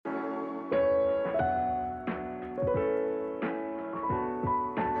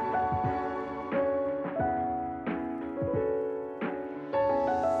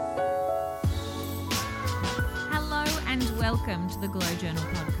Welcome to the Glow Journal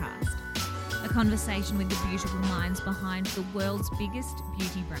podcast, a conversation with the beautiful minds behind the world's biggest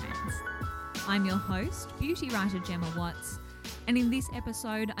beauty brands. I'm your host, beauty writer Gemma Watts, and in this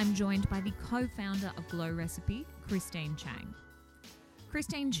episode, I'm joined by the co-founder of Glow Recipe, Christine Chang.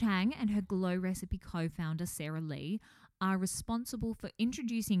 Christine Chang and her Glow Recipe co-founder, Sarah Lee, are responsible for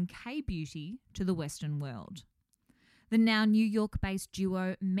introducing K-beauty to the Western world. The now New York-based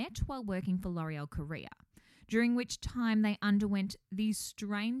duo met while working for L'Oreal Korea, during which time they underwent the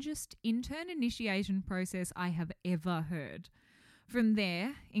strangest intern initiation process I have ever heard. From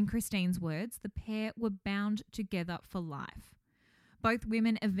there, in Christine's words, the pair were bound together for life. Both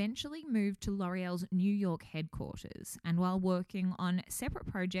women eventually moved to L'Oreal's New York headquarters, and while working on separate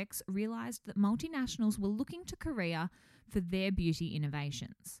projects, realised that multinationals were looking to Korea for their beauty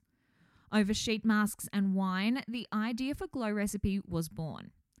innovations. Over sheet masks and wine, the idea for Glow Recipe was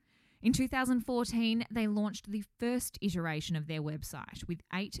born. In 2014, they launched the first iteration of their website with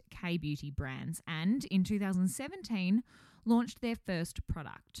 8 K-beauty brands, and in 2017, launched their first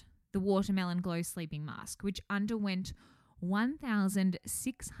product, the Watermelon Glow Sleeping Mask, which underwent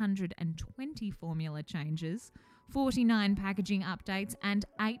 1,620 formula changes, 49 packaging updates, and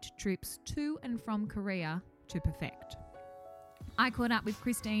 8 trips to and from Korea to perfect. I caught up with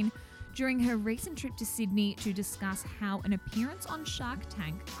Christine during her recent trip to Sydney to discuss how an appearance on Shark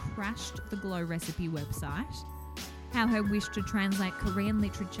Tank crashed the Glow Recipe website, how her wish to translate Korean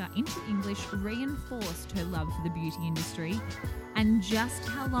literature into English reinforced her love for the beauty industry, and just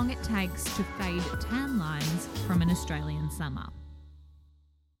how long it takes to fade tan lines from an Australian summer.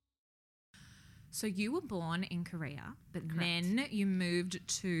 So you were born in Korea, but Correct. Then you moved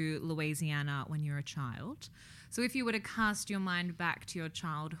to Louisiana when you were a child. So if you were to cast your mind back to your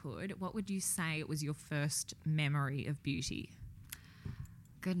childhood, what would you say was your first memory of beauty?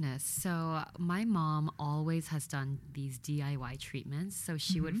 Goodness. So my mom always has done these DIY treatments. So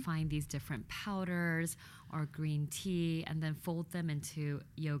she would find these different powders or green tea and then fold them into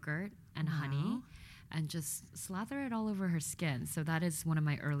yogurt and honey and just slather it all over her skin. So that is one of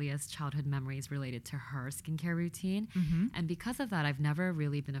my earliest childhood memories related to her skincare routine. And because of that, I've never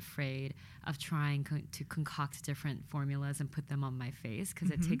really been afraid of trying to concoct different formulas and put them on my face because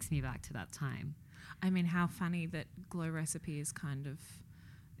it takes me back to that time. I mean, how funny that Glow Recipe is kind of,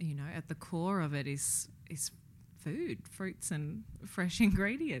 you know, at the core of it is food, fruits and fresh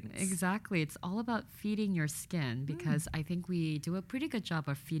ingredients. Exactly. It's all about feeding your skin because I think we do a pretty good job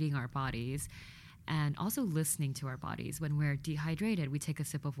of feeding our bodies and also listening to our bodies. When we're dehydrated, we take a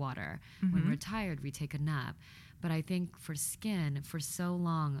sip of water. When we're tired, we take a nap. But I think for skin, for so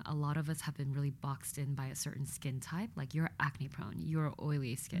long, a lot of us have been really boxed in by a certain skin type. Like you're acne prone, you're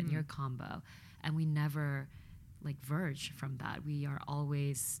oily skin, you're combo. And we never verge from that. We are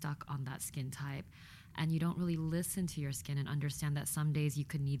always stuck on that skin type. And you don't really listen to your skin and understand that some days you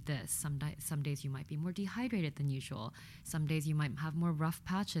could need this. Some days you might be more dehydrated than usual. Some days you might have more rough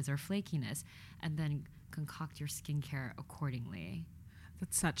patches or flakiness, and then concoct your skincare accordingly.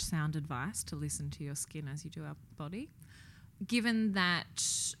 That's such sound advice, to listen to your skin as you do our body. Given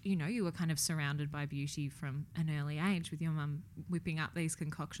that, you know, you were kind of surrounded by beauty from an early age with your mum whipping up these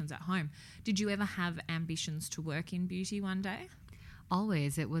concoctions at home, did you ever have ambitions to work in beauty one day?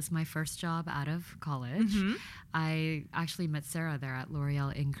 Always. It was my first job out of college. I actually met Sarah there at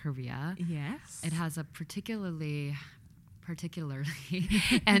L'Oreal in Korea. Yes. It has a particularly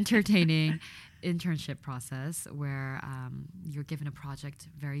entertaining internship process where you're given a project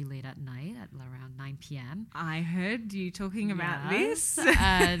very late at night at around 9 p.m. I heard you talking about this.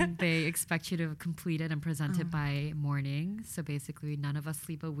 And they expect you to complete it and present it by morning. So basically none of us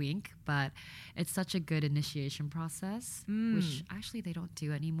sleep a wink, but it's such a good initiation process, which actually they don't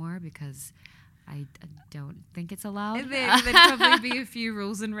do anymore because I don't think it's allowed. There'd probably be a few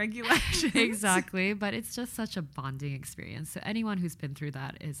rules and regulations. Exactly, but it's just such a bonding experience. So anyone who's been through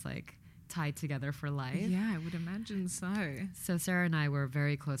that is tied together for life. Yeah, I would imagine so. So Sarah and I were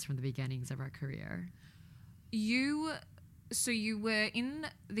very close from the beginnings of our career. So you were in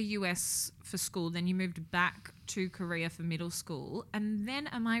the US for school, then you moved back to Korea for middle school, and then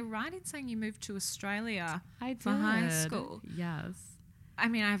am I right in saying you moved to Australia for high school? Yes. I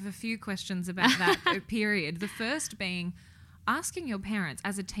mean, I have a few questions about that period. The first being, asking your parents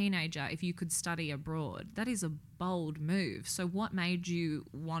as a teenager if you could study abroad. That is a bold move. So what made you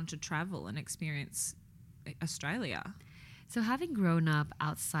want to travel and experience Australia? So having grown up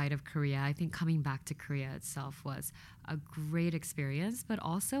outside of Korea, I think coming back to Korea itself was a great experience, but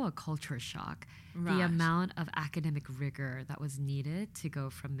also a culture shock. Right. The amount of academic rigor that was needed to go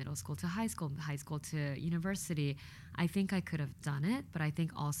from middle school to high school to university, I think I could have done it, but I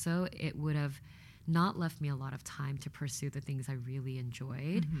think also it would have not left me a lot of time to pursue the things I really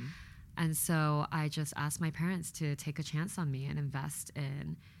enjoyed. And so I just asked my parents to take a chance on me and invest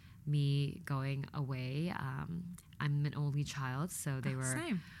in me going away. I'm an only child, so they were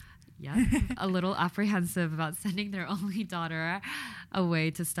Same. a little apprehensive about sending their only daughter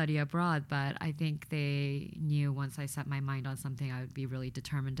away to study abroad. But I think they knew once I set my mind on something, I would be really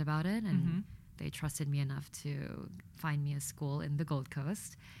determined about it. And they trusted me enough to find me a school in the Gold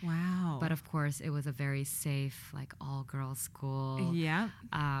Coast. Wow. But of course, it was a very safe, like all-girls school. Yeah.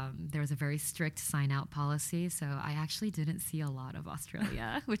 There was a very strict sign-out policy, so I actually didn't see a lot of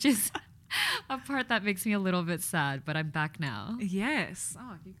Australia, which is a part that makes me a little bit sad, but I'm back now. Yes.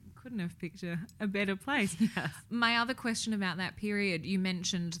 Oh, you couldn't have picked a better place. Yes. My other question about that period, you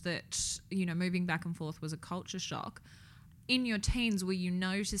mentioned that, moving back and forth was a culture shock. In your teens, were you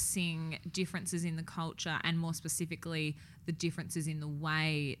noticing differences in the culture and more specifically the differences in the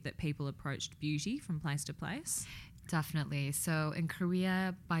way that people approached beauty from place to place? Definitely. So in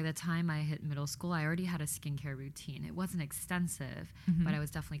Korea, by the time I hit middle school, I already had a skincare routine. It wasn't extensive, but I was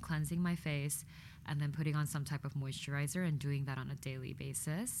definitely cleansing my face and then putting on some type of moisturizer and doing that on a daily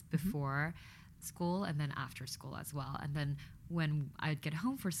basis before school and then after school as well. And then when I'd get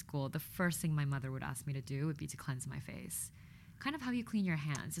home for school, the first thing my mother would ask me to do would be to cleanse my face. Kind of how you clean your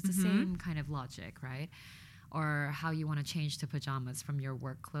hands. It's the same kind of logic, right? Or how you want to change to pajamas from your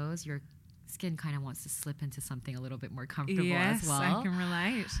work clothes. Your skin kind of wants to slip into something a little bit more comfortable as well. Yes, I can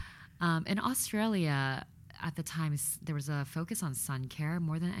relate. In Australia, at the time, there was a focus on sun care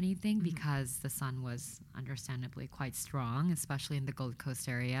more than anything because the sun was understandably quite strong, especially in the Gold Coast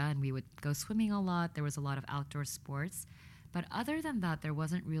area. And we would go swimming a lot. There was a lot of outdoor sports. But other than that, there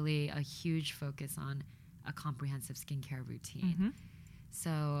wasn't really a huge focus on a comprehensive skincare routine.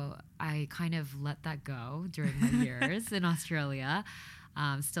 So I kind of let that go during my years in Australia.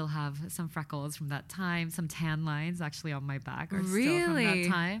 Still have some freckles from that time, some tan lines actually on my back are still from that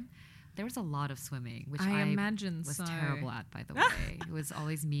time. There was a lot of swimming, which I imagine was terrible at, by the way. It was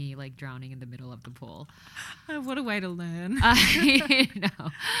always me like drowning in the middle of the pool. What a way to learn. I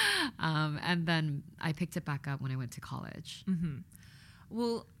know. And then I picked it back up when I went to college.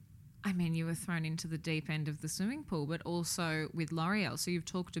 Well, I mean, you were thrown into the deep end of the swimming pool, but also with L'Oreal. So you've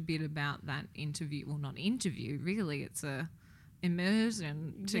talked a bit about that interview. Well, not interview, really. It's a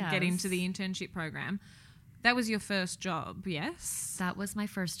immersion to get into the internship program. That was your first job, yes? That was my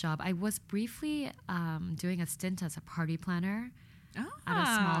first job. I was briefly doing a stint as a party planner at a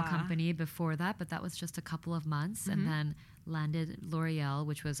small company before that, but that was just a couple of months and then landed L'Oreal,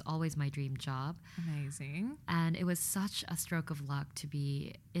 which was always my dream job. Amazing. And it was such a stroke of luck to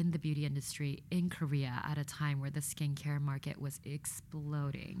be in the beauty industry in Korea at a time where the skincare market was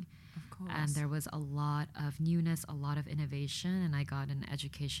exploding. Of course. And there was a lot of newness, a lot of innovation, and I got an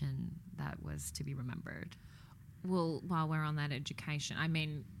education that was to be remembered. Well, while we're on that education, I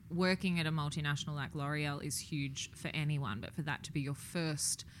mean, working at a multinational like L'Oreal is huge for anyone, but for that to be your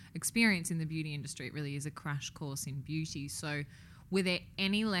first experience in the beauty industry, it really is a crash course in beauty. So were there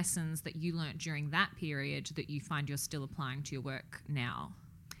any lessons that you learnt during that period that you find you're still applying to your work now?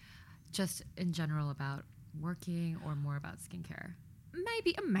 Just in general about working or more about skincare?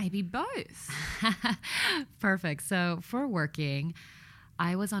 Maybe both. Perfect. So for working,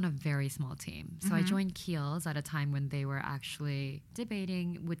 I was on a very small team. So I joined Kiehl's at a time when they were actually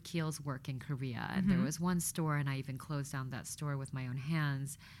debating would Kiehl's work in Korea. And there was one store and I even closed down that store with my own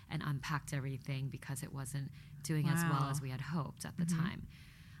hands and unpacked everything because it wasn't doing as well as we had hoped at the time.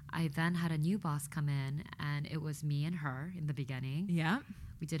 I then had a new boss come in and it was me and her in the beginning. Yeah.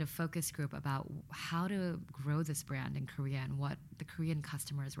 We did a focus group about how to grow this brand in Korea and what the Korean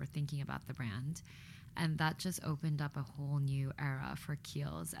customers were thinking about the brand. And that just opened up a whole new era for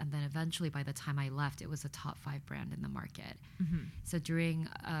Kiehl's. And then eventually, by the time I left, it was a top 5 brand in the market. So during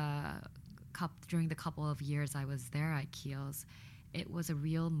the couple of years I was there at Kiehl's, it was a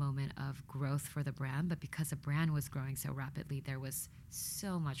real moment of growth for the brand. But because the brand was growing so rapidly, there was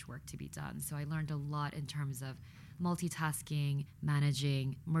so much work to be done. So I learned a lot in terms of multitasking,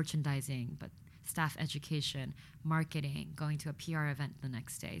 managing, merchandising, but staff education, marketing, going to a PR event the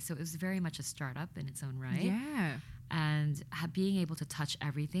next day. So it was very much a startup in its own right. Yeah. And being able to touch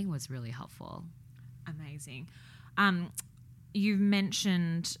everything was really helpful. Amazing. You've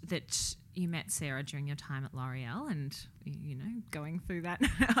mentioned that you met Sarah during your time at L'Oreal and, going through that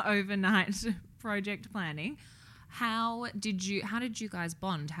overnight project planning. How did you guys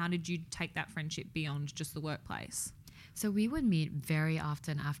bond? How did you take that friendship beyond just the workplace? So we would meet very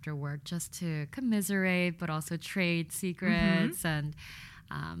often after work just to commiserate, but also trade secrets. And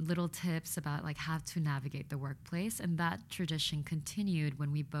little tips about like how to navigate the workplace. And that tradition continued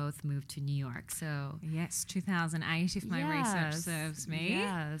when we both moved to New York. So Yes, 2008, if my research serves me.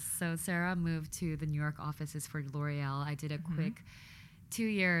 Yes. So Sarah moved to the New York offices for L'Oreal. I did a quick 2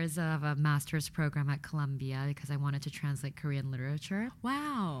 years of a master's program at Columbia because I wanted to translate Korean literature.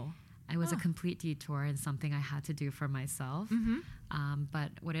 Wow. It was a complete detour and something I had to do for myself.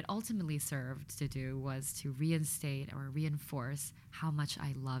 But what it ultimately served to do was to reinstate or reinforce how much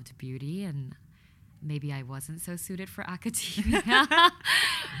I loved beauty, and maybe I wasn't so suited for academia.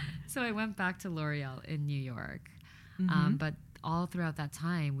 So I went back to L'Oreal in New York. But all throughout that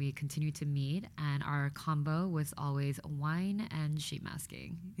time, we continued to meet, and our combo was always wine and sheet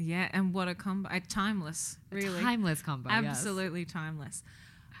masking. Yeah, and what a combo. Timeless, really. A timeless combo, Absolutely timeless.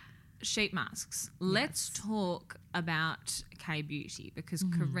 Sheet masks. Let's talk about K-beauty, because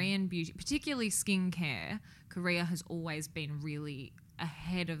Korean beauty, particularly skincare, Korea has always been really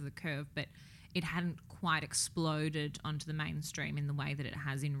ahead of the curve, but it hadn't quite exploded onto the mainstream in the way that it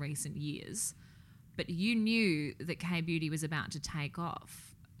has in recent years. But you knew that K-beauty was about to take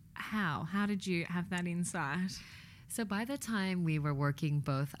off. How? How did you have that insight? So by the time we were working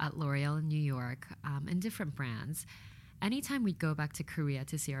both at L'Oreal in New York in different brands, anytime we'd go back to Korea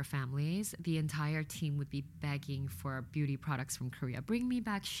to see our families, the entire team would be begging for beauty products from Korea. Bring me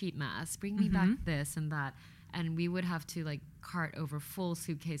back sheet masks, bring me back this and that. And we would have to like cart over full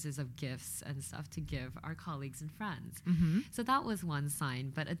suitcases of gifts and stuff to give our colleagues and friends. So that was one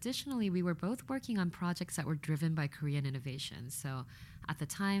sign. But additionally, we were both working on projects that were driven by Korean innovation. So at the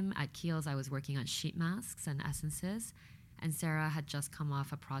time at Kiehl's, I was working on sheet masks and essences. And Sarah had just come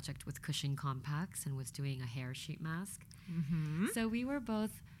off a project with Cushion Compacts and was doing a hair sheet mask. So we were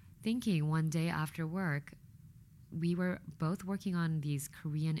both thinking one day after work, we were both working on these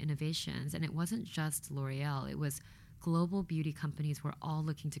Korean innovations, and it wasn't just L'Oreal, it was global beauty companies were all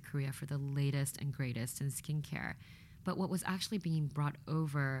looking to Korea for the latest and greatest in skincare. But what was actually being brought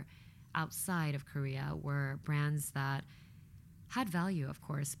over outside of Korea were brands that had value, of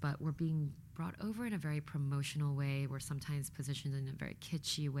course, but were being brought over in a very promotional way, were sometimes positioned in a very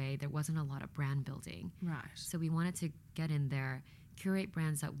kitschy way. There wasn't a lot of brand building. Right. So we wanted to get in there, curate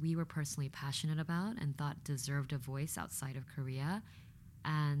brands that we were personally passionate about and thought deserved a voice outside of Korea.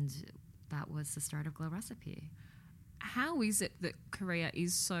 And that was the start of Glow Recipe. How is it that Korea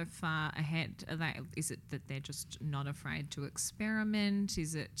is so far ahead? Is it that they're just not afraid to experiment?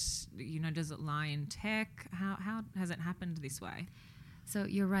 Is it, does it lie in tech? How has it happened this way? So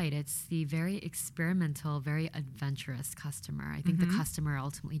you're right. It's the very experimental, very adventurous customer. I think the customer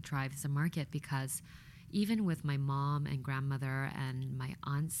ultimately drives the market, because even with my mom and grandmother and my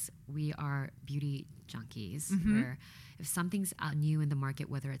aunts, we are beauty junkies, where if something's out new in the market,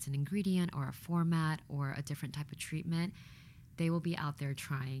 whether it's an ingredient or a format or a different type of treatment, they will be out there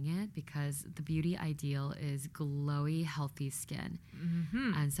trying it, because the beauty ideal is glowy, healthy skin.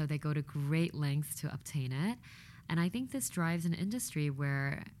 And so they go to great lengths to obtain it. And I think this drives an industry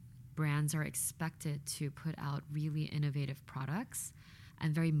where brands are expected to put out really innovative products,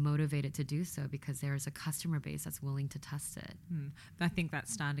 and very motivated to do so because there's a customer base that's willing to test it. I think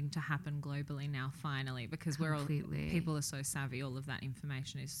that's starting to happen globally now, finally, because people are so savvy. All of that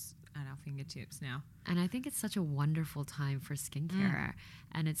information is at our fingertips now. And I think it's such a wonderful time for skincare.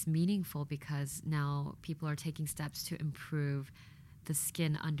 And it's meaningful because now people are taking steps to improve the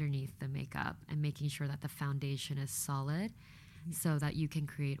skin underneath the makeup and making sure that the foundation is solid, so that you can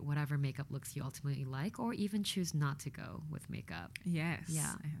create whatever makeup looks you ultimately like, or even choose not to go with makeup. Yes.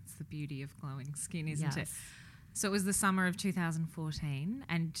 Yeah. It's the beauty of glowing skin, isn't it? So it was the summer of 2014,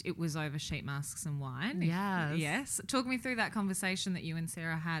 and it was over sheet masks and wine. Yes. Talk me through that conversation that you and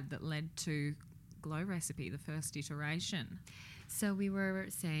Sarah had that led to Glow Recipe, the first iteration. So we were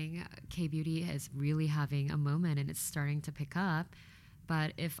saying K-beauty is really having a moment and it's starting to pick up.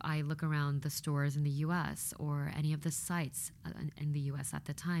 But if I look around the stores in the U.S. or any of the sites in the U.S. at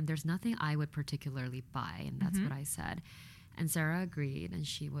the time, there's nothing I would particularly buy. And that's what I said. And Sarah agreed. And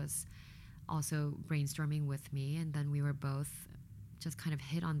she was also brainstorming with me. And then we were both just kind of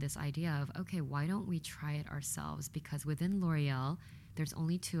hit on this idea of, okay, why don't we try it ourselves? Because within L'Oreal, there's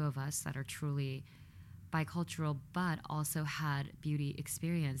only two of us that are truly bicultural, but also had beauty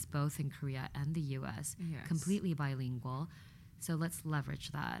experience both in Korea and the U.S., completely bilingual. So let's leverage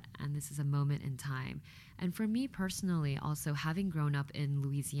that. And this is a moment in time. And for me personally, also having grown up in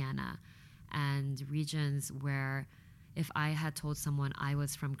Louisiana and regions where if I had told someone I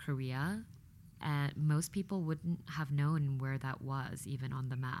was from Korea, and most people wouldn't have known where that was even on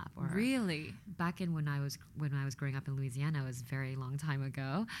the map. Or Really? back in when I was growing up in Louisiana, it was a very long time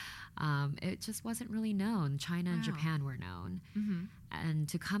ago. It just wasn't really known. China and Wow. Japan were known, and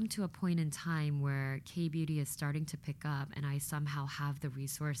to come to a point in time where K beauty is starting to pick up, and I somehow have the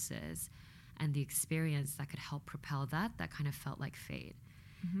resources and the experience that could help propel that kind of felt like fate.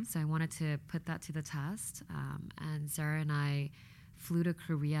 So I wanted to put that to the test. And Sarah and I flew to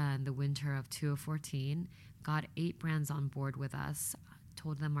Korea in the winter of 2014, got 8 brands on board with us,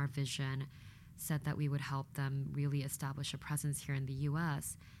 told them our vision, said that we would help them really establish a presence here in the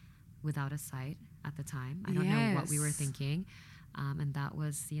US without a site at the time. I don't know what we were Yes. thinking. And that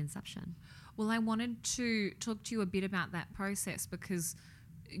was the inception. Well, I wanted to talk to you a bit about that process because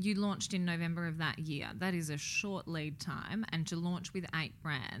you launched in November of that year. That is a short lead time, and to launch with 8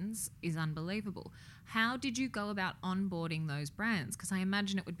 brands is unbelievable. How did you go about onboarding those brands? Because I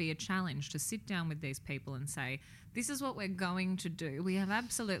imagine it would be a challenge to sit down with these people and say, this is what we're going to do. We have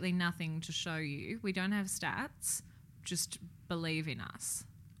absolutely nothing to show you. We don't have stats. Just believe in us.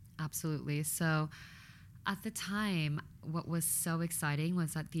 Absolutely. So at the time, what was so exciting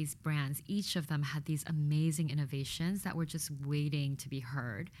was that these brands, each of them had these amazing innovations that were just waiting to be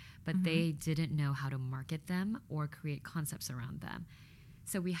heard, but they didn't know how to market them or create concepts around them.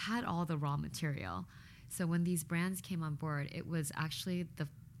 So we had all the raw material. So when these brands came on board, it was actually the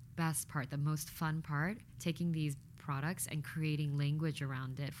best part, the most fun part, taking these products and creating language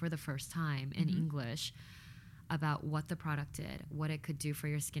around it for the first time in English about what the product did, what it could do for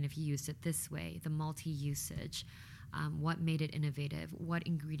your skin if you used it this way, the multi-usage, what made it innovative, what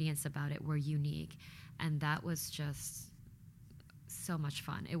ingredients about it were unique. And that was just so much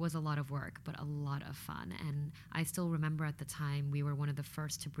fun. It was a lot of work, but a lot of fun. And I still remember at the time, we were one of the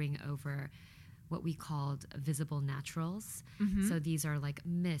first to bring over what we called visible naturals. So these are like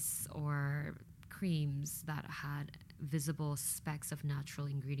mists or creams that had visible specks of natural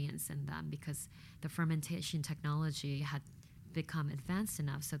ingredients in them because the fermentation technology had become advanced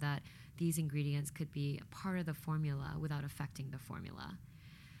enough so that these ingredients could be a part of the formula without affecting the formula.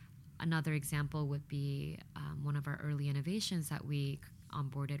 Another example would be one of our early innovations that we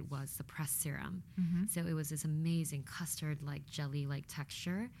onboarded was the press serum. So it was this amazing custard-like, jelly-like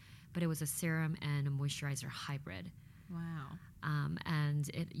texture, but it was a serum and a moisturizer hybrid. Wow. And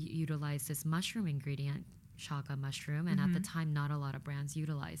it utilized this mushroom ingredient, chaga mushroom, and at the time, not a lot of brands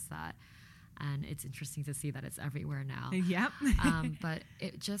utilized that. And it's interesting to see that it's everywhere now. Yep. But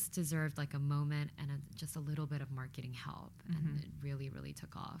it just deserved like a moment and just a little bit of marketing help, and it really, really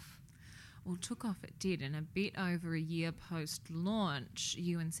took off. Well, took off it did, and a bit over a year post-launch,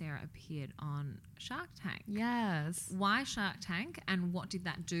 you and Sarah appeared on Shark Tank. Yes. Why Shark Tank, and what did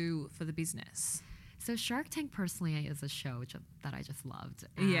that do for the business? So Shark Tank personally is a show that I just loved.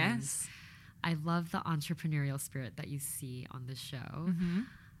 Yes. I love the entrepreneurial spirit that you see on the show.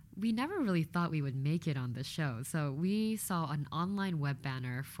 We never really thought we would make it on the show. So we saw an online web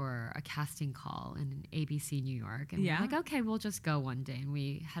banner for a casting call in ABC New York. And we were like, okay, we'll just go one day. And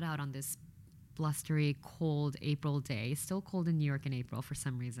we head out on this blustery, cold April day, still cold in New York in April for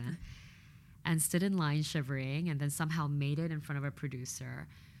some reason, and stood in line shivering, and then somehow made it in front of a producer.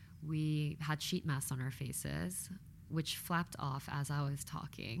 We had sheet masks on our faces, which flapped off as I was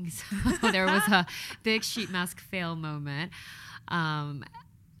talking. So there was a big sheet mask fail moment.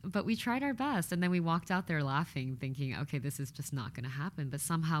 But we tried our best, and then we walked out there laughing, thinking, okay, this is just not going to happen. But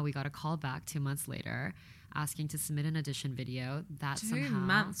somehow we got a call back 2 months later asking to submit an audition video. That 2 somehow,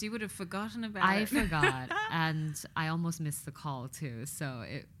 months, you would have forgotten about it. I forgot, and I almost missed the call too. So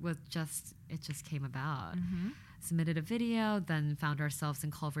it just came about. Submitted a video, then found ourselves in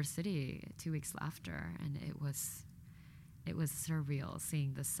Culver City 2 weeks after, and it was surreal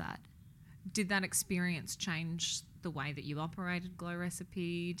seeing the set. Did that experience change the way that you operated Glow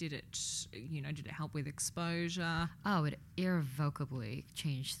Recipe? Did it help with exposure? Oh, it irrevocably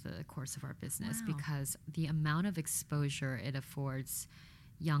changed the course of our business Wow. because the amount of exposure it affords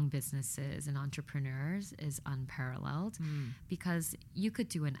young businesses and entrepreneurs is unparalleled. Because you could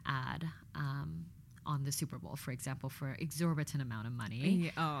do an ad on the Super Bowl, for example, for exorbitant amount of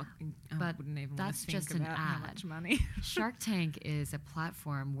money. I But wouldn't even want that's to think just an about how ad. much money. Shark Tank is a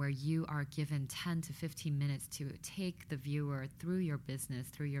platform where you are given 10 to 15 minutes to take the viewer through your business,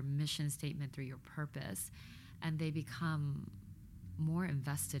 through your mission statement, through your purpose, and they become more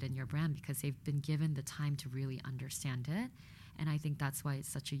invested in your brand because they've been given the time to really understand it. And I think that's why it's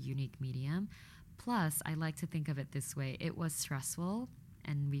such a unique medium. Plus, I like to think of it this way. It was stressful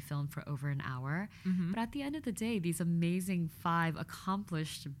and we filmed for over an hour. Mm-hmm. But at the end of the day, these amazing 5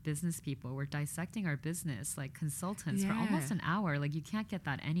 accomplished business people were dissecting our business like consultants for almost an hour. Like, you can't get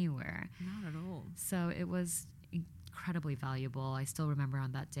that anywhere. Not at all. So it was incredibly valuable. I still remember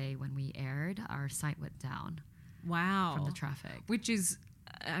on that day when we aired, our site went down Wow. from the traffic. Which is,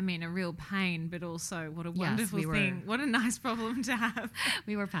 I mean, a real pain, but also what a Yes, wonderful we were- thing. What a nice problem to have.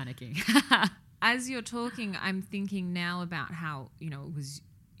 We were panicking. As you're talking, I'm thinking now about how, you know, it was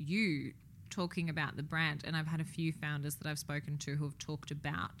you talking about the brand, and I've had a few founders that I've spoken to who have talked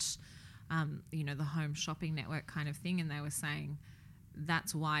about, you know, the home shopping network kind of thing, and they were saying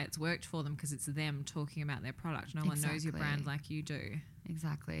that's why it's worked for them, because it's them talking about their product. No one knows your brand Exactly. like you do.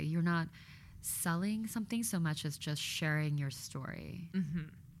 Exactly. You're not selling something so much as just sharing your story.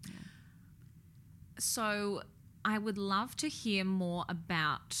 So I would love to hear more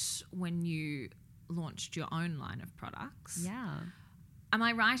about when you launched your own line of products. Yeah. Am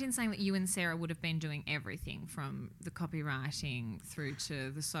I right in saying that you and Sarah would have been doing everything from the copywriting through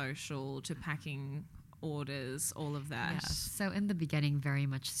to the social to packing orders, all of that? Yes. So in the beginning, very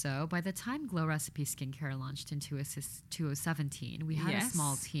much so. By the time Glow Recipe Skincare launched in 2017, we had a Yes.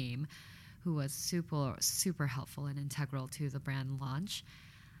 small team who was super helpful and integral to the brand launch.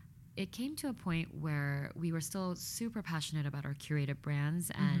 It came to a point where we were still super passionate about our curated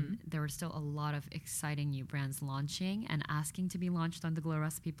brands, and there were still a lot of exciting new brands launching and asking to be launched on the Glow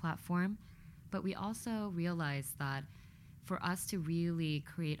Recipe platform. But we also realized that for us to really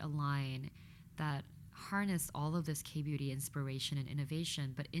create a line that harnessed all of this K-beauty inspiration and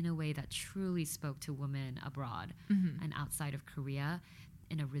innovation, but in a way that truly spoke to women abroad and outside of Korea,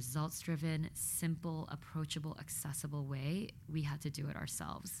 in a results-driven, simple, approachable, accessible way, we had to do it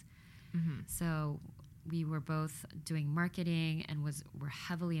ourselves. So we were both doing marketing and were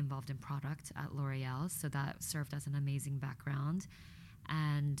heavily involved in product at L'Oreal, so that served as an amazing background.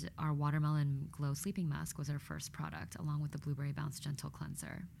 And our Watermelon Glow Sleeping Mask was our first product, along with the Blueberry Bounce Gentle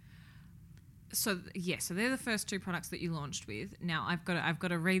Cleanser. So so they're the first 2 products that you launched with. Now I've got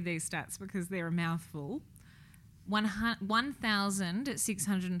to read these stats because they're a mouthful.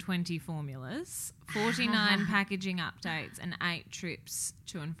 1,620 formulas, 49 packaging updates, and 8 trips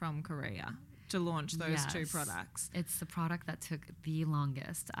to and from Korea to launch those 2 Yes. products. It's the product that took the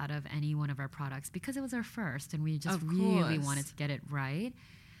longest out of any one of our products because it was our first and we just Of really course. wanted to get it right.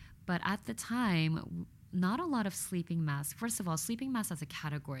 But at the time, not a lot of sleeping masks. First of all, sleeping masks as a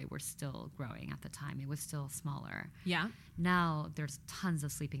category were still growing at the time. It was still smaller. Yeah. Now there's tons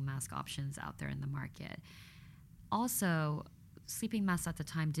of sleeping mask options out there in the market. Also, sleeping masks at the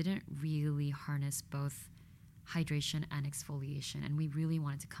time didn't really harness both hydration and exfoliation, and we really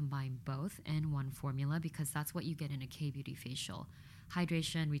wanted to combine both in one formula because that's what you get in a K-beauty facial.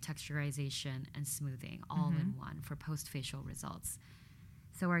 Hydration, retexturization, and smoothing all in one for post-facial results.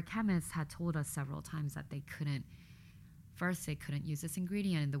 So our chemists had told us several times that they couldn't use this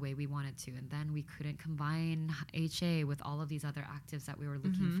ingredient in the way we wanted to, and then we couldn't combine HA with all of these other actives that we were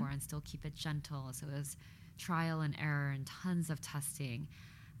looking for and still keep it gentle. So it was trial and error and tons of testing,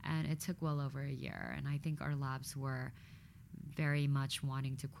 and it took well over a year. And I think our labs were very much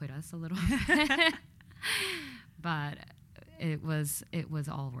wanting to quit us a little bit, but it was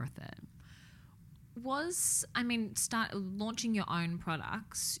all worth it. Launching your own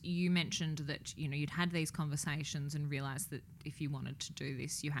products, you mentioned that, you know, you'd had these conversations and realized that if you wanted to do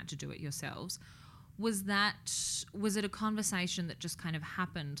this, you had to do it yourselves. Was it a conversation that just kind of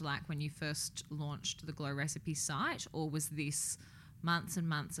happened like when you first launched the Glow Recipe site, or was this months and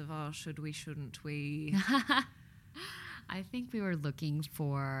months of, oh, should we, shouldn't we? I think we were looking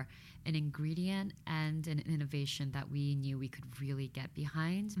for an ingredient and an innovation that we knew we could really get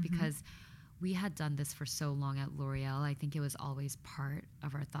behind because we had done this for so long at L'Oreal. I think it was always part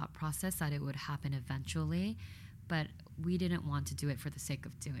of our thought process that it would happen eventually, but we didn't want to do it for the sake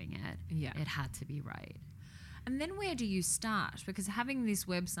of doing it. Yeah. It had to be right. And then where do you start? Because having this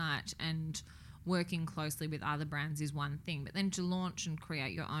website and working closely with other brands is one thing, but then to launch and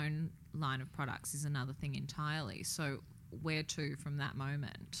create your own line of products is another thing entirely. So where to from that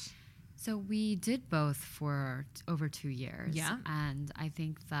moment? So we did both for over 2 years. Yeah. And I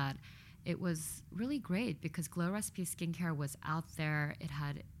think that it was really great because Glow Recipe Skincare was out there. It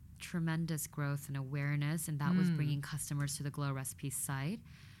had tremendous growth and awareness, and that was bringing customers to the Glow Recipe site.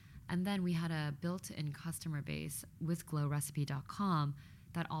 And then we had a built-in customer base with glowrecipe.com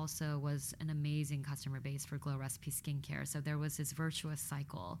that also was an amazing customer base for Glow Recipe Skincare. So there was this virtuous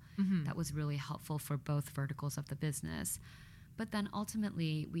cycle that was really helpful for both verticals of the business. But then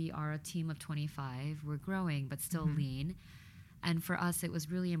ultimately, we are a team of 25. We're growing, but still lean. And for us, it was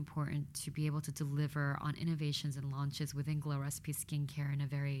really important to be able to deliver on innovations and launches within Glow Recipe Skincare in a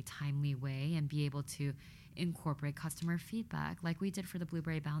very timely way and be able to incorporate customer feedback like we did for the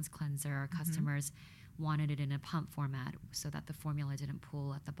Blueberry Bounce Cleanser. Our customers wanted it in a pump format so that the formula didn't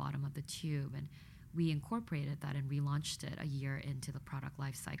pool at the bottom of the tube. And we incorporated that and relaunched it a year into the product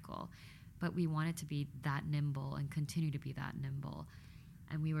life cycle. But we wanted to be that nimble and continue to be that nimble.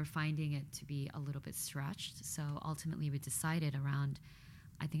 And we were finding it to be a little bit stretched. So ultimately we decided around,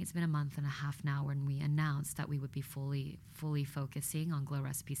 I think it's been a month and a half now when we announced that we would be fully focusing on Glow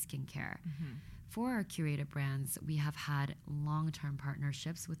Recipe Skincare. For our curated brands, we have had long-term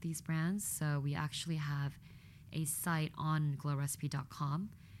partnerships with these brands. So we actually have a site on glowrecipe.com,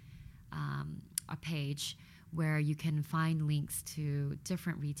 a page where you can find links to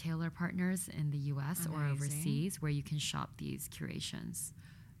different retailer partners in the US or overseas where you can shop these curations.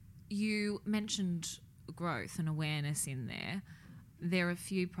 You mentioned growth and awareness in there. There are a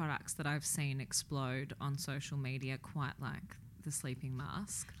few products that I've seen explode on social media, quite like the sleeping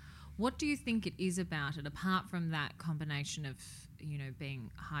mask. What do you think it is about it, apart from that combination of, you know,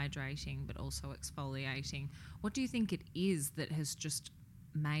 being hydrating but also exfoliating? What do you think it is that has just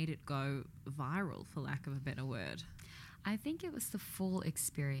made it go viral, for lack of a better word? I think it was the full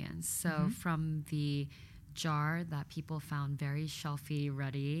experience. So from the jar that people found very shelfie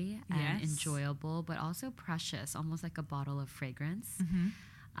ready and enjoyable, but also precious, almost like a bottle of fragrance.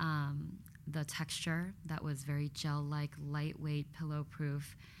 The texture that was very gel-like, lightweight,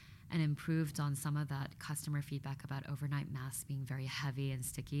 pillow-proof, and improved on some of that customer feedback about overnight masks being very heavy and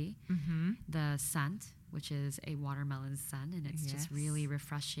sticky. The scent, which is a watermelon scent, and it's just really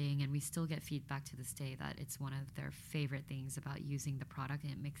refreshing. And we still get feedback to this day that it's one of their favorite things about using the product,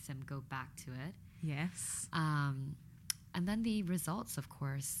 and it makes them go back to it. And then the results, of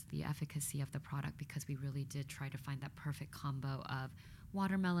course, the efficacy of the product, because we really did try to find that perfect combo of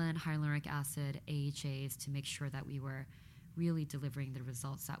watermelon, hyaluronic acid, AHAs to make sure that we were really delivering the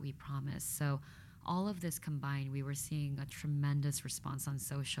results that we promised. So all of this combined, we were seeing a tremendous response on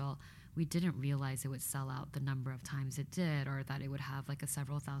social. We didn't realize it would sell out the number of times it did, or that it would have like a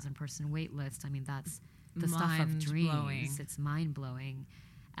several thousand person wait list. I mean, that's the stuff of dreams. It's mind-blowing.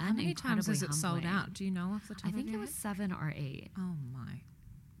 And how many times has it sold humbling. out? Do you know off the top of your head? I think it was 7 or 8. Oh my.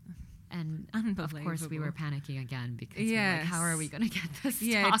 And of course we were panicking again because we were like, how are we going to get this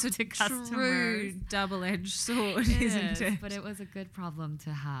stock it's a to customers? True double-edged sword, isn't it? But it was a good problem to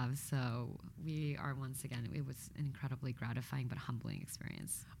have. So we are, once again, it was an incredibly gratifying but humbling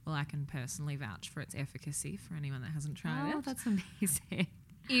experience. Well, I can personally vouch for its efficacy for anyone that hasn't tried it. Oh, that's amazing.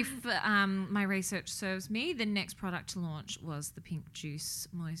 If my research serves me, the next product to launch was the Pink Juice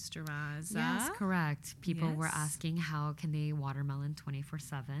Moisturizer. Yes, correct. People were asking how can they watermelon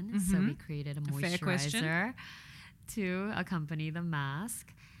 24/7. So we created a moisturizer to accompany the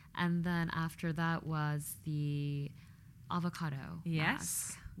mask. And then after that was the avocado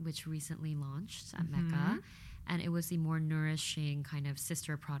mask, which recently launched at Mecca. And it was the more nourishing kind of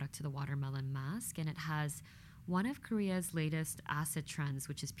sister product to the watermelon mask. And it has one of Korea's latest acid trends,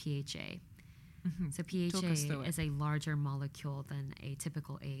 which is PHA. So PHA is a larger molecule than a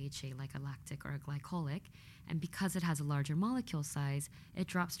typical AHA, like a lactic or a glycolic. And because it has a larger molecule size, it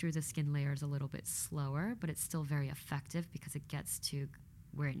drops through the skin layers a little bit slower, but it's still very effective because it gets to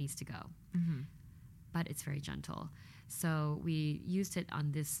where it needs to go. But it's very gentle. So we used it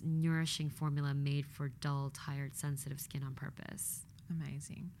on this nourishing formula made for dull, tired, sensitive skin on purpose.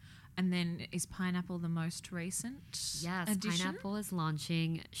 Amazing. And then is pineapple the most recent addition? Pineapple is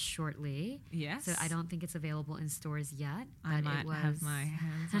launching shortly. Yes. So I don't think it's available in stores yet. I might have my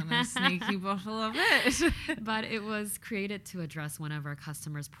hands on a sneaky bottle of it. But it was created to address one of our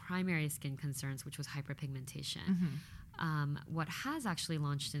customers' primary skin concerns, which was hyperpigmentation. What has actually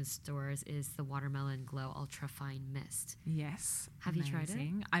launched in stores is the Watermelon Glow Ultra Fine Mist. Yes. Have you tried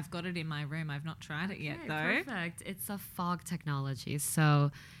it? I've got it in my room. I've not tried it yet, though. Perfect. It's a fog technology.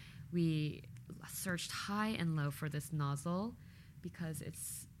 So we searched high and low for this nozzle because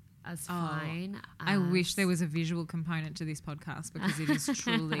it's as fine as... I wish there was a visual component to this podcast because it is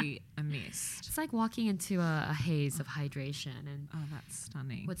truly a mist. It's like walking into a haze of hydration. And that's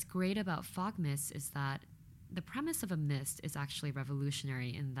stunning. What's great about fog mist is that the premise of a mist is actually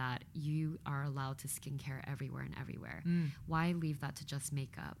revolutionary in that you are allowed to skincare everywhere and everywhere. Why leave that to just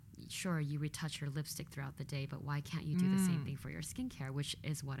makeup? Sure, you retouch your lipstick throughout the day, but why can't you do the same thing for your skincare, which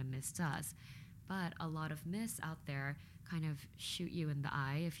is what a mist does? But a lot of mists out there kind of shoot you in the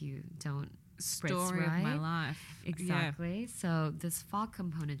eye if you don't spritz Story right. of my life. Exactly. So this fog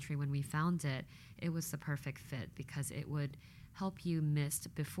componentry, when we found it, it was the perfect fit because it would help you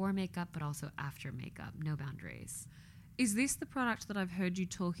mist before makeup, but also after makeup. No boundaries. Is this the product that I've heard you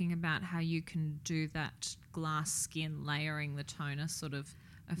talking about, how you can do that glass skin layering the toner sort of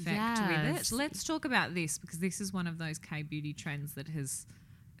effect with it? Let's talk about this, because this is one of those K-beauty trends that has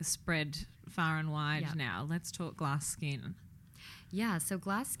spread far and wide now. Let's talk glass skin. Yeah, so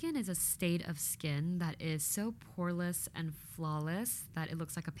glass skin is a state of skin that is so poreless and flawless that it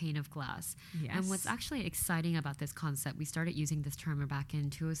looks like a pane of glass. Yes. And what's actually exciting about this concept, we started using this term back in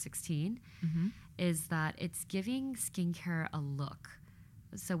 2016, is that it's giving skincare a look.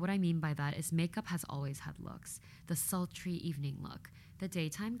 So what I mean by that is makeup has always had looks. The sultry evening look, the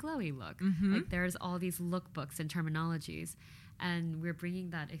daytime glowy look. Like there's all these lookbooks and terminologies. And we're bringing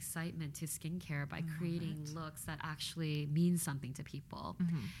that excitement to skincare by creating looks that actually mean something to people.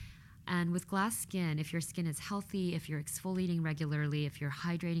 And with glass skin, if your skin is healthy, if you're exfoliating regularly, if you're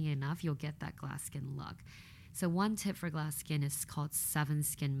hydrating enough, you'll get that glass skin look. So one tip for glass skin is called 7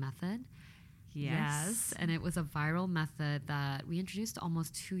 Skin Method. Yes. And it was a viral method that we introduced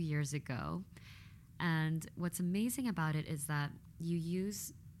almost 2 years ago. And what's amazing about it is that you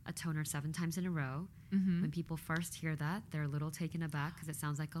use a toner 7 times in a row. When people first hear that, they're a little taken aback because it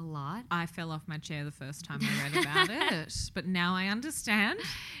sounds like a lot. I fell off my chair the first time I read about it, but now I understand.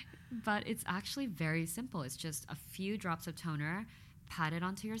 But it's actually very simple. It's just a few drops of toner, pat it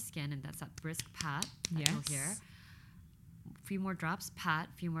onto your skin, and that's that brisk pat that you'll hear. A few more drops, pat,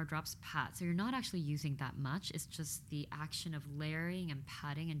 a few more drops, pat. So you're not actually using that much. It's just the action of layering and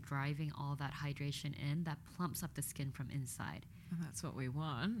patting and driving all that hydration in that plumps up the skin from inside. Well, that's what we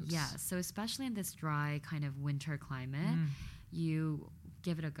want. Yeah, so especially in this dry kind of winter climate, you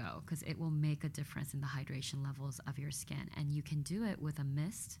give it a go because it will make a difference in the hydration levels of your skin. And you can do it with a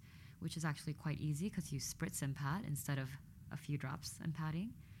mist, which is actually quite easy because you spritz and pat instead of a few drops and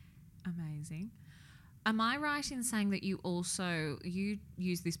patting. Amazing. Am I right in saying that you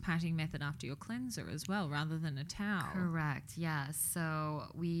use this patting method after your cleanser as well, rather than a towel? Correct, yeah. So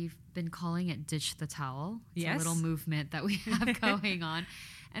we've been calling it Ditch the Towel. It's a Yes. little movement that we have going on.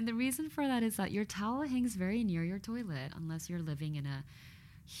 And the reason for that is that your towel hangs very near your toilet, unless you're living in a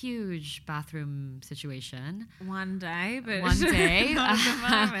huge bathroom situation. One day, but One day. not at the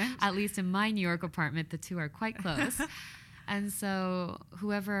moment. At least in my New York apartment, the two are quite close. And so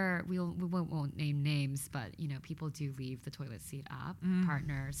whoever, we won't name names, but, you know, people do leave the toilet seat up,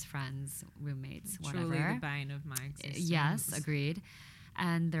 partners, friends, roommates, whatever. Truly the bane of my existence. Yes, agreed.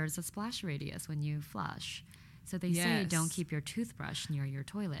 And there's a splash radius when you flush. So they say don't keep your toothbrush near your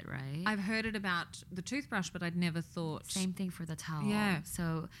toilet, right? I've heard it about the toothbrush, but I'd never thought. Same thing for the towel. Yeah.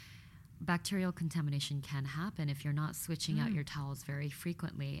 So bacterial contamination can happen if you're not switching out your towels very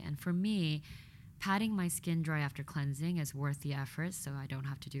frequently. And for me, patting my skin dry after cleansing is worth the effort, so I don't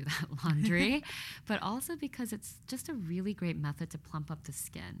have to do that laundry, but also because it's just a really great method to plump up the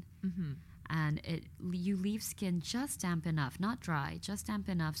skin. And you leave skin just damp enough, not dry, just damp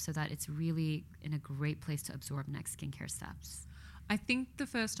enough so that it's really in a great place to absorb next skincare steps. I think the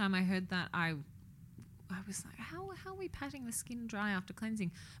first time I heard that, I was like, how are we patting the skin dry after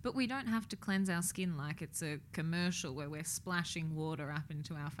cleansing? But we don't have to cleanse our skin like it's a commercial where we're splashing water up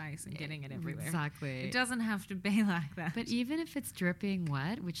into our face and getting it everywhere. Exactly. It doesn't have to be like that. But even if it's dripping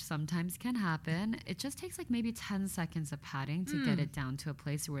wet, which sometimes can happen, it just takes like maybe 10 seconds of patting to get it down to a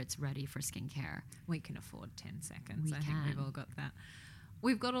place where it's ready for skincare. We can afford 10 seconds. We I think we've can. all got that.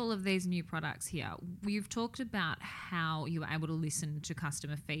 We've got all of these new products here. We've talked about how you were able to listen to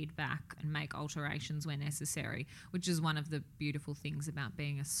customer feedback and make alterations where necessary, which is one of the beautiful things about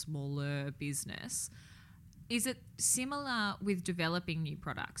being a smaller business. Is it similar with developing new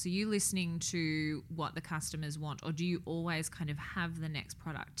products? Are you listening to what the customers want, or do you always kind of have the next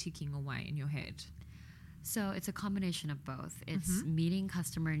product ticking away in your head? So it's a combination of both. It's meeting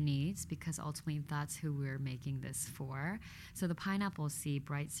customer needs because ultimately that's who we're making this for. So the Pineapple C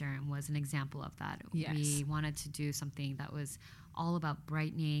Bright Serum was an example of that. Yes. We wanted to do something that was all about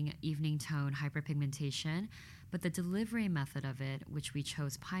brightening, evening tone, hyperpigmentation. But the delivery method of it, which we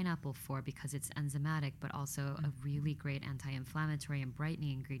chose pineapple for because it's enzymatic but also a really great anti-inflammatory and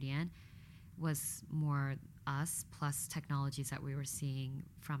brightening ingredient, was more us plus technologies that we were seeing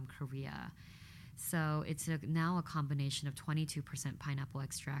from Korea. So it's now a combination of 22% pineapple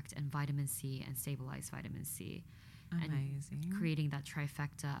extract and vitamin C and stabilized vitamin C. Amazing. And creating that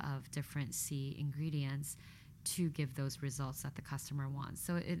trifecta of different C ingredients to give those results that the customer wants.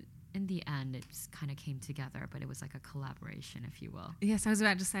 So in the end, it kind of came together, but it was like a collaboration, if you will. Yes, I was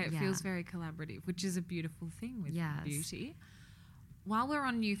about to say it Yeah. feels very collaborative, which is a beautiful thing with Yes. beauty. While we're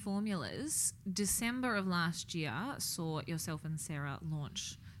on new formulas, December of last year saw yourself and Sarah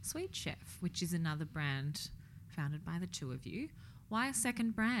launch Sweet Chef, which is another brand founded by the two of you. Why a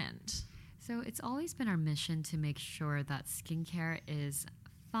second brand? So it's always been our mission to make sure that skincare is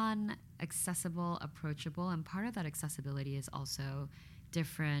fun, accessible, approachable, and part of that accessibility is also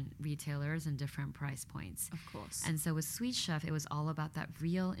different retailers and different price points. Of course. And so with Sweet Chef, it was all about that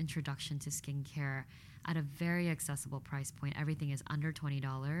real introduction to skincare at a very accessible price point. Everything is under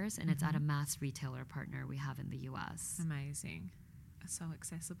 $20, and it's at a mass retailer partner we have in the US. Amazing. So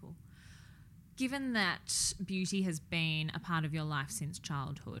accessible. Given that beauty has been a part of your life since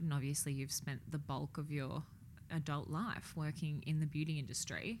childhood, and obviously you've spent the bulk of your adult life working in the beauty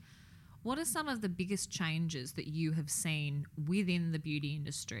industry, what are some of the biggest changes that you have seen within the beauty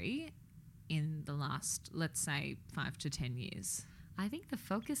industry in the last, let's say, 5 to 10 years? I think the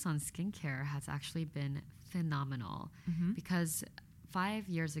focus on skincare has actually been phenomenal because 5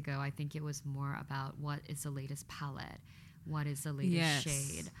 years ago, I think it was more about what is the latest palette, what is the latest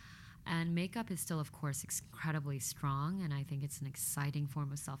shade. And makeup is still, of course, incredibly strong, and I think it's an exciting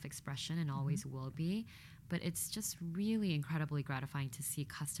form of self-expression and always will be. But it's just really incredibly gratifying to see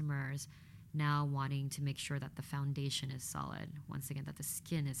customers now wanting to make sure that the foundation is solid. Once again, that the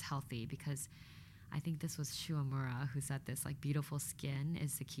skin is healthy, because I think this was Shuamura who said this, like, beautiful skin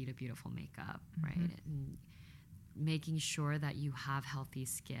is the key to beautiful makeup, right? And making sure that you have healthy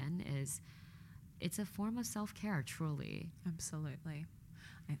skin it's a form of self-care, truly. Absolutely.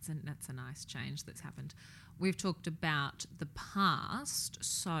 That's a nice change that's happened. We've talked about the past,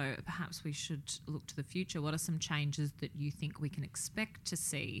 so perhaps we should look to the future. What are some changes that you think we can expect to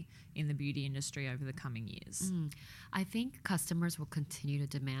see in the beauty industry over the coming years? I think customers will continue to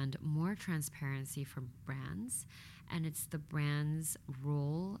demand more transparency from brands, and it's the brand's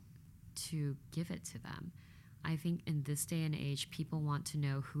role to give it to them. I think in this day and age, people want to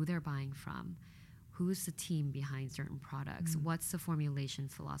know who they're buying from, who's the team behind certain products, what's the formulation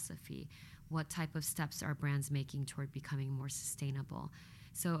philosophy, what type of steps are brands making toward becoming more sustainable.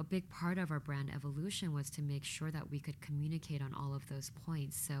 So a big part of our brand evolution was to make sure that we could communicate on all of those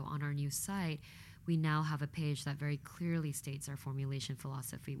points. So on our new site, we now have a page that very clearly states our formulation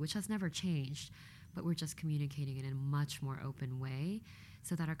philosophy, which has never changed, but we're just communicating it in a much more open way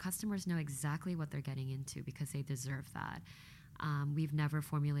so that our customers know exactly what they're getting into, because they deserve that. We've never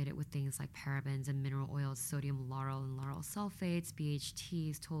formulated with things like parabens and mineral oils, sodium lauryl and lauryl sulfates,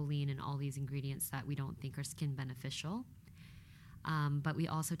 BHTs, toluene, and all these ingredients that we don't think are skin beneficial. But we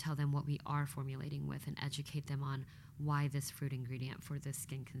also tell them what we are formulating with and educate them on why this fruit ingredient for this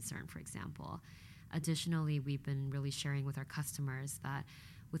skin concern, for example. Additionally, we've been really sharing with our customers that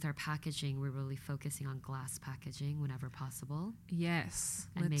with our packaging, we're really focusing on glass packaging whenever possible. Yes.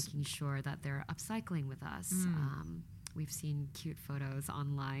 And making sure that they're upcycling with us. We've seen cute photos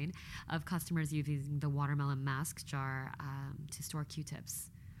online of customers using the watermelon mask jar to store Q-tips.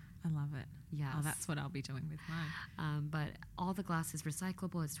 I love it. Yes. Oh, that's what I'll be doing with mine. But all the glass is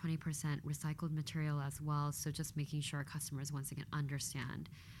recyclable. It's 20% recycled material as well. So just making sure our customers, once again, understand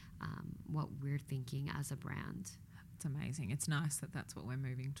what we're thinking as a brand. It's amazing. It's nice that that's what we're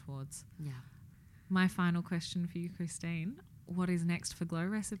moving towards. Yeah. My final question for you, Christine. What is next for Glow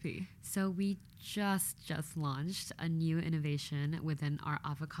Recipe? So we just launched a new innovation within our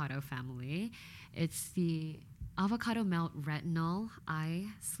avocado family. It's the avocado melt retinol eye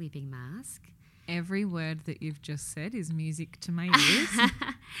sleeping mask. Every word that you've just said is music to my ears.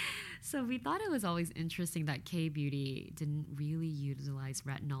 So we thought it was always interesting that K-Beauty didn't really utilize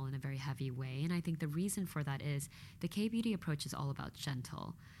retinol in a very heavy way. And I think the reason for that is the K-Beauty approach is all about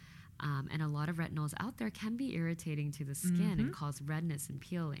gentle. And a lot of retinols out there can be irritating to the skin and cause redness and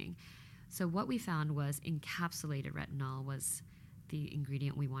peeling. So what we found was encapsulated retinol was the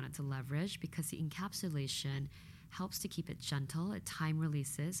ingredient we wanted to leverage, because the encapsulation helps to keep it gentle. It time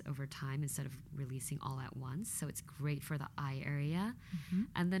releases over time instead of releasing all at once. So it's great for the eye area.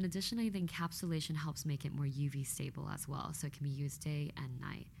 And then additionally, the encapsulation helps make it more UV stable as well. So it can be used day and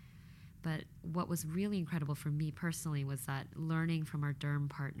night. But what was really incredible for me personally was that learning from our derm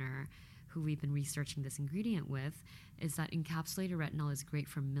partner, who we've been researching this ingredient with, is that encapsulated retinol is great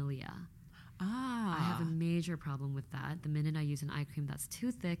for milia. I have a major problem with that. The minute I use an eye cream that's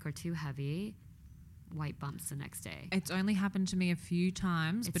too thick or too heavy, white bumps the next day. It's only happened to me a few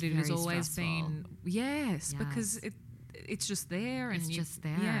times, but it has always been because it's just there. It's just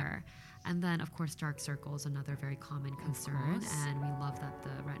there. Yeah. And then, of course, dark circles, another very common concern. And we love that the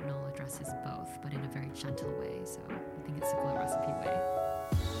retinol addresses both, but in a very gentle way. So I think it's a Glow Recipe way.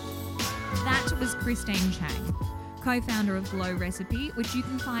 That was Christine Chang, co-founder of Glow Recipe, which you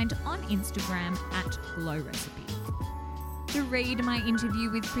can find on Instagram at Glow Recipe. To read my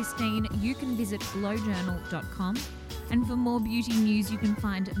interview with Christine, you can visit glowjournal.com. And for more beauty news, you can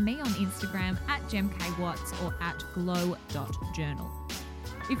find me on Instagram at GemKWatts or at glow.journal.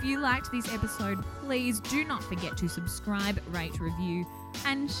 If you liked this episode, please do not forget to subscribe, rate, review,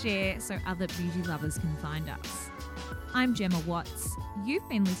 and share so other beauty lovers can find us. I'm Gemma Watts. You've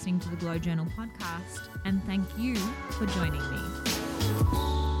been listening to the Glow Journal podcast, and thank you for joining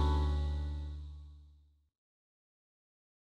me.